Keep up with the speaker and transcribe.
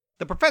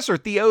The Professor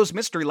Theo's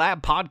Mystery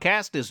Lab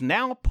podcast is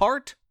now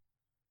part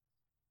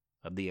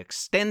of the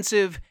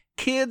extensive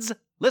Kids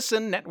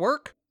Listen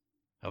network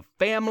of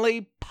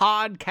family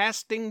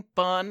podcasting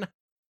fun.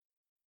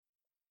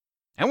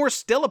 And we're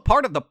still a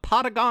part of the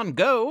Podagon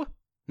Go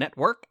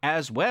network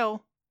as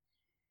well.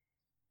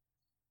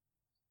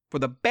 For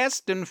the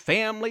best in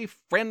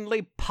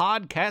family-friendly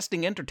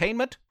podcasting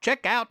entertainment,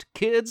 check out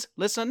Kids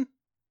Listen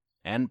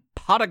and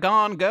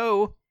Podagon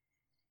Go.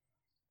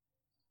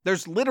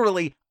 There's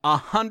literally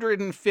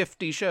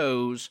 150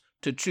 shows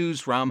to choose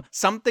from,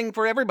 something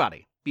for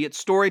everybody, be it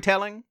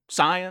storytelling,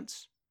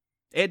 science,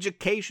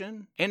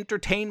 education,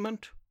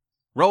 entertainment,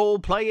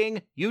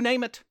 role-playing, you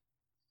name it.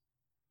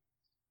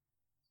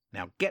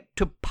 Now get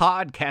to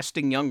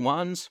podcasting, young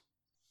ones.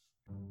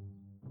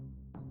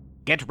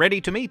 Get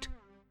ready to meet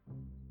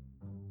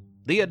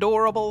the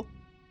adorable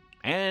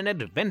and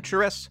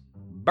adventurous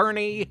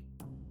Bernie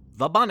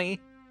the Bunny.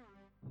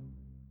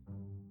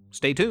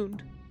 Stay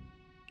tuned.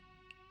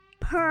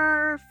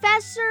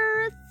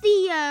 Professor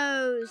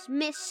Theo's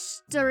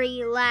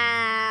Mystery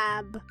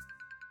Lab.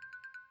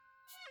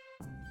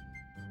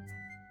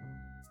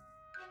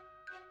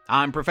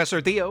 I'm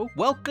Professor Theo.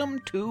 Welcome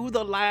to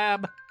the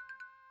lab.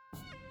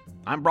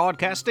 I'm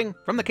broadcasting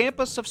from the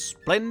campus of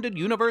Splendid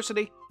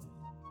University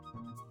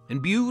in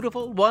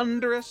beautiful,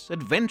 wondrous,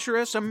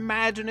 adventurous,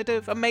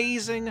 imaginative,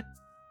 amazing,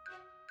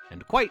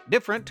 and quite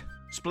different,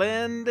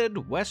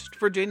 splendid West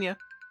Virginia.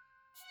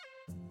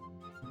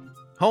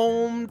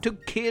 Home to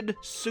kid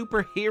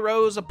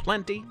superheroes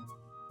aplenty,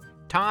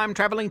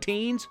 time-traveling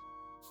teens.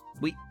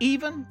 We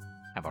even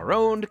have our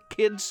own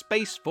kid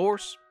space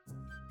force.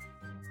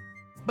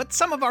 But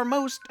some of our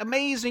most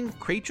amazing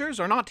creatures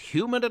are not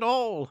human at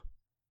all.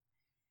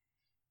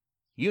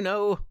 You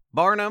know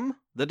Barnum,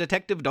 the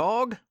detective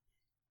dog?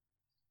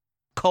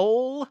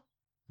 Cole,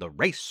 the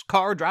race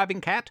car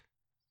driving cat?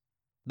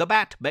 The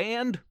Bat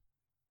Band?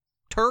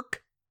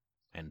 Turk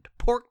and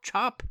Pork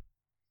Chop?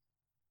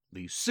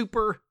 The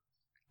Super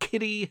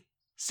Kitty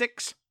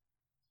Six?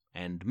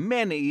 And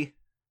many,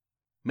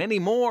 many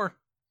more.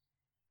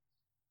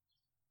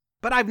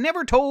 But I've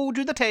never told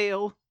you the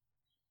tale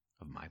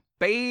of my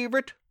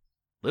favorite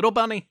little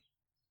bunny,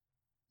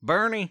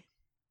 Bernie.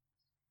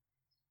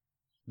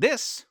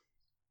 This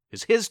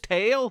is his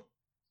tale.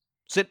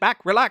 Sit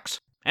back,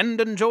 relax,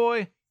 and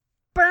enjoy.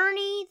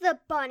 Bernie the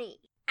Bunny,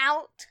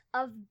 out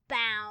of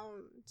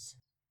bounds.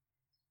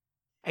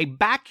 A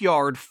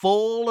backyard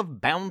full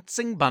of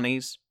bouncing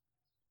bunnies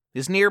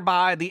is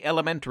nearby the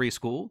elementary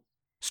school.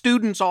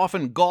 Students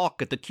often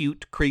gawk at the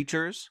cute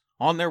creatures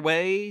on their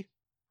way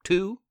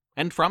to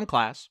and from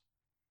class.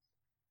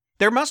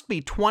 There must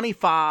be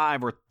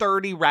 25 or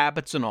 30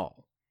 rabbits in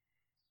all.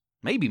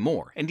 Maybe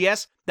more. And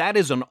yes, that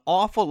is an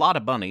awful lot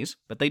of bunnies,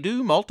 but they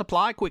do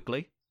multiply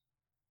quickly.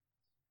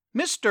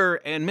 Mr.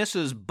 and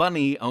Mrs.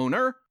 Bunny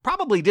owner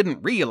probably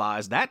didn't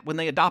realize that when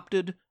they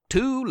adopted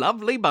 2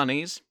 lovely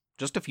bunnies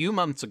just a few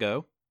months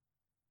ago.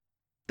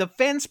 The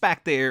fence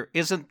back there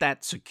isn't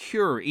that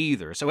secure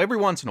either, so every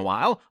once in a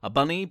while, a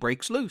bunny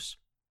breaks loose.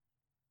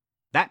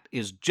 That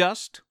is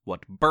just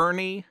what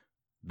Bernie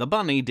the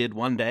Bunny did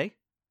one day.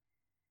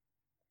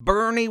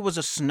 Bernie was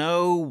a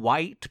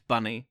snow-white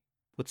bunny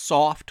with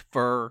soft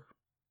fur,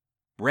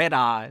 red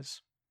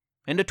eyes,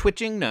 and a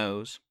twitching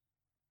nose,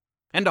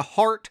 and a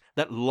heart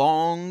that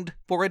longed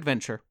for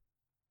adventure.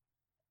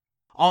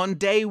 On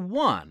day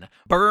 1,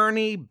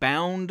 Bernie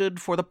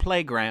bounded for the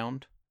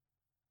playground.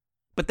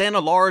 But then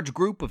a large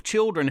group of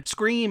children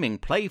screaming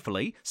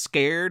playfully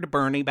scared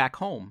Bernie back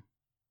home.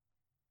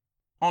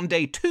 On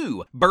day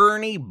 2,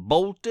 Bernie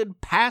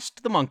bolted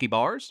past the monkey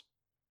bars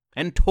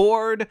and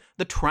toward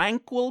the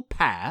tranquil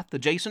path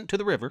adjacent to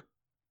the river.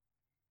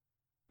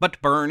 But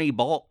Bernie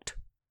balked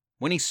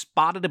when he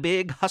spotted a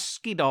big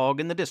husky dog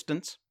in the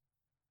distance.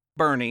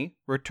 Bernie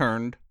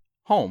returned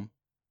home.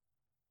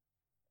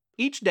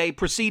 Each day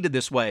proceeded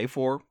this way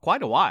for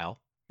quite a while.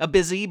 A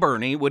busy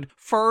Bernie would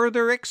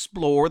further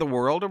explore the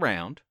world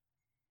around,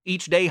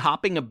 each day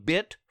hopping a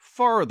bit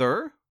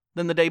farther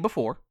than the day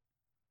before.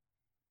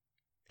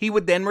 He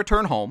would then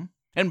return home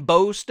and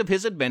boast of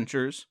his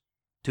adventures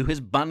to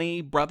his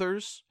bunny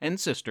brothers and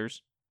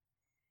sisters.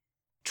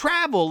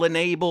 Travel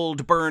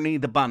enabled Bernie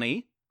the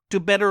Bunny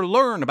to better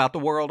learn about the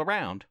world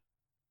around.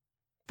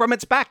 From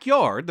its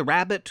backyard, the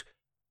rabbit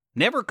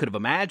never could have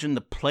imagined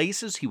the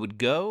places he would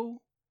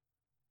go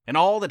and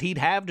all that he'd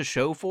have to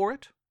show for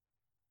it.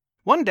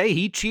 One day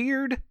he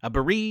cheered a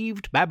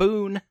bereaved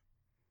baboon.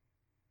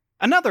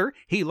 Another,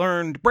 he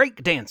learned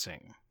break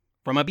dancing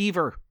from a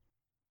beaver.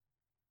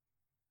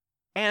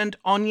 And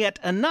on yet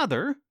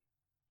another,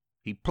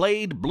 he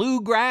played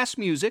bluegrass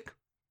music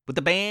with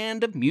a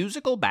band of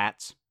musical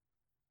bats.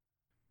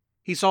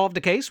 He solved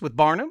a case with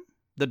Barnum,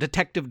 the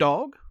detective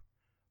dog,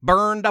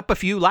 burned up a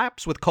few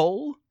laps with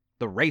Cole,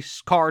 the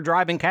race car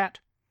driving cat,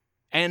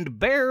 and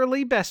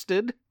barely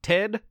bested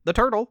Ted the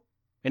turtle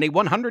in a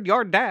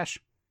 100-yard dash.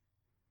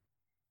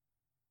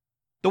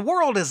 The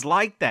world is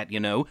like that, you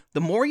know. The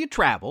more you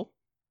travel,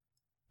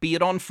 be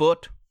it on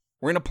foot,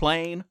 or in a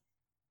plane,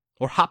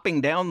 or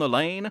hopping down the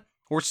lane,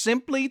 or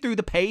simply through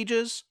the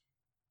pages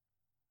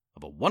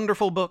of a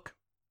wonderful book,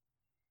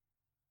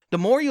 the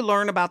more you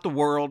learn about the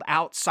world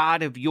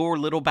outside of your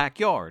little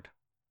backyard,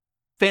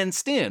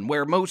 fenced in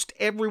where most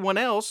everyone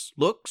else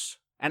looks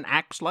and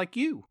acts like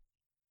you.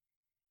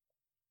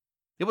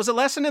 It was a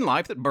lesson in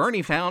life that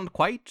Bernie found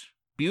quite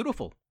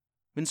beautiful,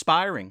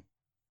 inspiring.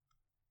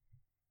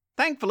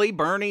 Thankfully,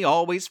 Bernie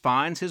always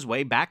finds his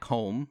way back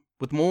home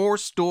with more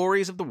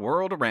stories of the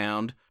world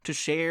around to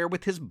share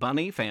with his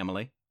bunny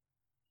family.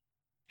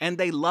 And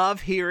they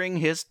love hearing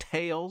his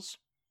tales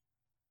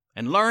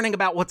and learning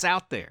about what's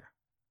out there.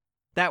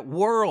 That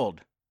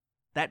world,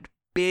 that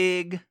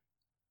big,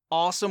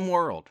 awesome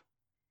world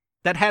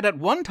that had at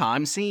one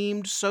time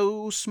seemed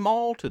so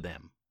small to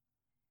them.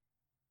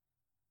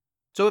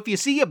 So if you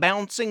see a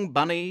bouncing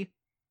bunny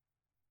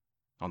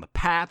on the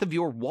path of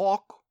your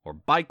walk or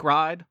bike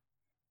ride,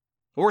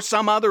 or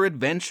some other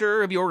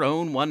adventure of your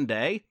own one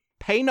day,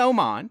 pay no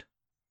mind,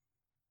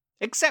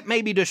 except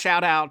maybe to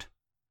shout out,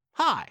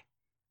 "Hi,"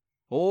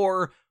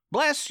 or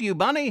 "Bless you,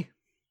 bunny,"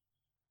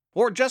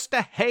 or just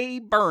a "Hey,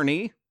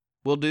 Bernie"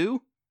 will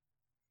do.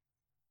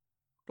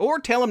 Or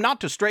tell him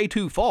not to stray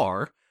too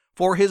far,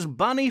 for his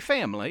bunny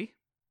family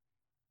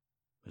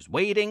is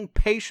waiting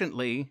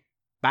patiently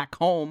back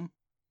home.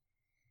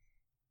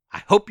 I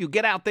hope you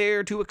get out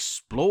there to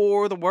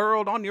explore the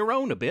world on your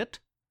own a bit,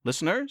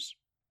 listeners.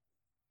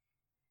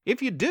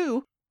 If you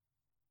do,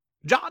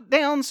 jot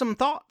down some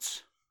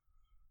thoughts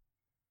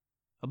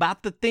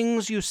about the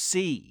things you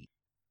see,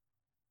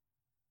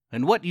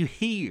 and what you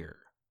hear,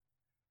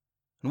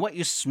 and what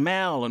you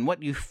smell, and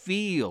what you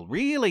feel.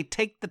 Really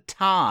take the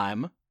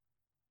time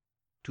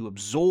to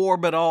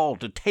absorb it all,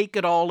 to take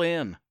it all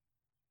in.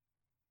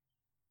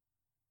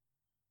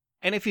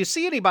 And if you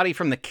see anybody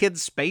from the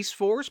Kids Space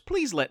Force,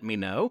 please let me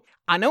know.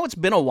 I know it's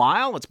been a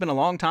while. It's been a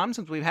long time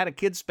since we've had a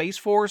Kids Space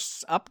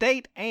Force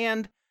update.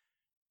 And,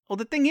 well,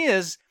 the thing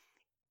is,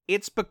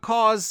 it's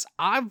because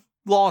I've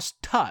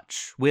lost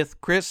touch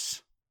with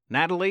Chris,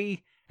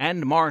 Natalie,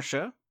 and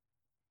Marcia.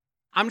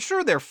 I'm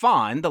sure they're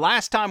fine. The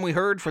last time we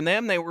heard from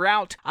them, they were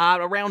out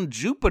around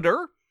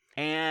Jupiter,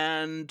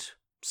 and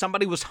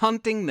somebody was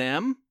hunting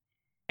them,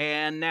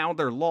 and now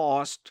they're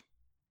lost.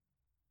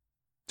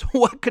 So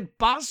what could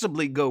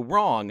possibly go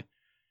wrong?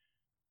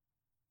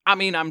 I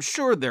mean, I'm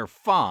sure they're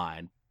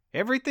fine.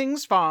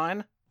 Everything's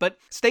fine, but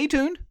stay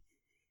tuned.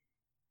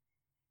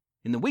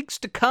 In the weeks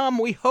to come,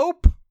 we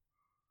hope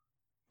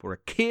for a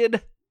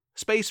Kid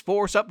Space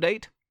Force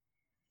update.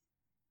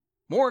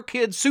 More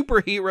Kid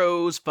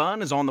Superheroes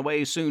fun is on the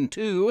way soon,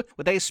 too,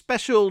 with a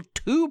special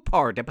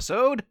 2-part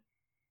episode.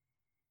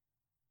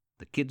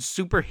 The Kid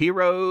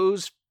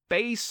Superheroes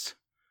face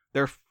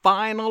their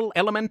final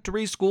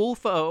elementary school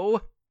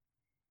foe,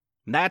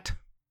 that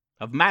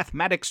of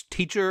mathematics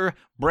teacher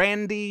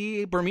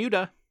Brandy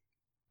Bermuda.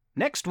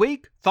 Next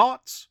week,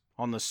 thoughts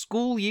on the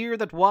school year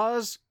that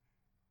was,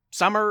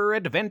 summer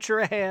adventure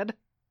ahead,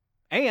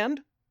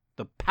 and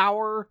the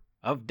power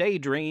of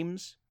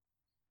daydreams.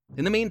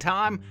 In the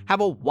meantime,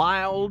 have a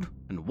wild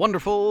and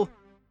wonderful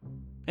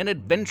and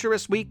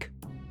adventurous week.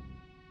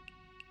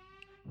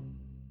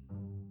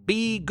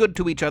 Be good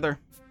to each other.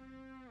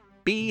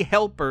 Be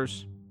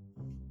helpers.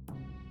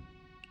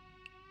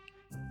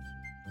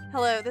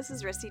 Hello, this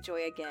is Risty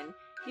Joy again.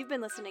 You've been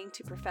listening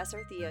to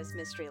Professor Theo's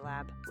Mystery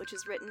Lab, which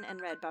is written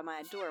and read by my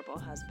adorable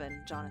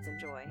husband, Jonathan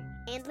Joy.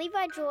 And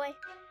Levi Joy.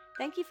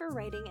 Thank you for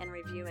rating and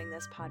reviewing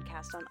this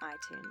podcast on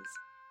iTunes.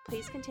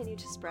 Please continue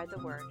to spread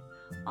the word.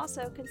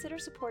 Also, consider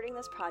supporting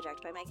this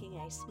project by making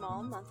a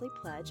small monthly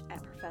pledge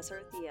at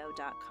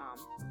ProfessorTheo.com.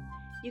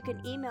 You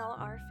can email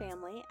our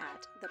family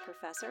at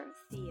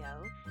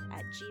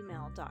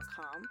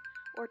theprofessortheo@gmail.com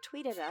or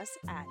tweet at us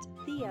at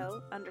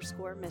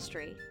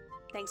Theo_mystery.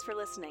 Thanks for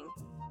listening.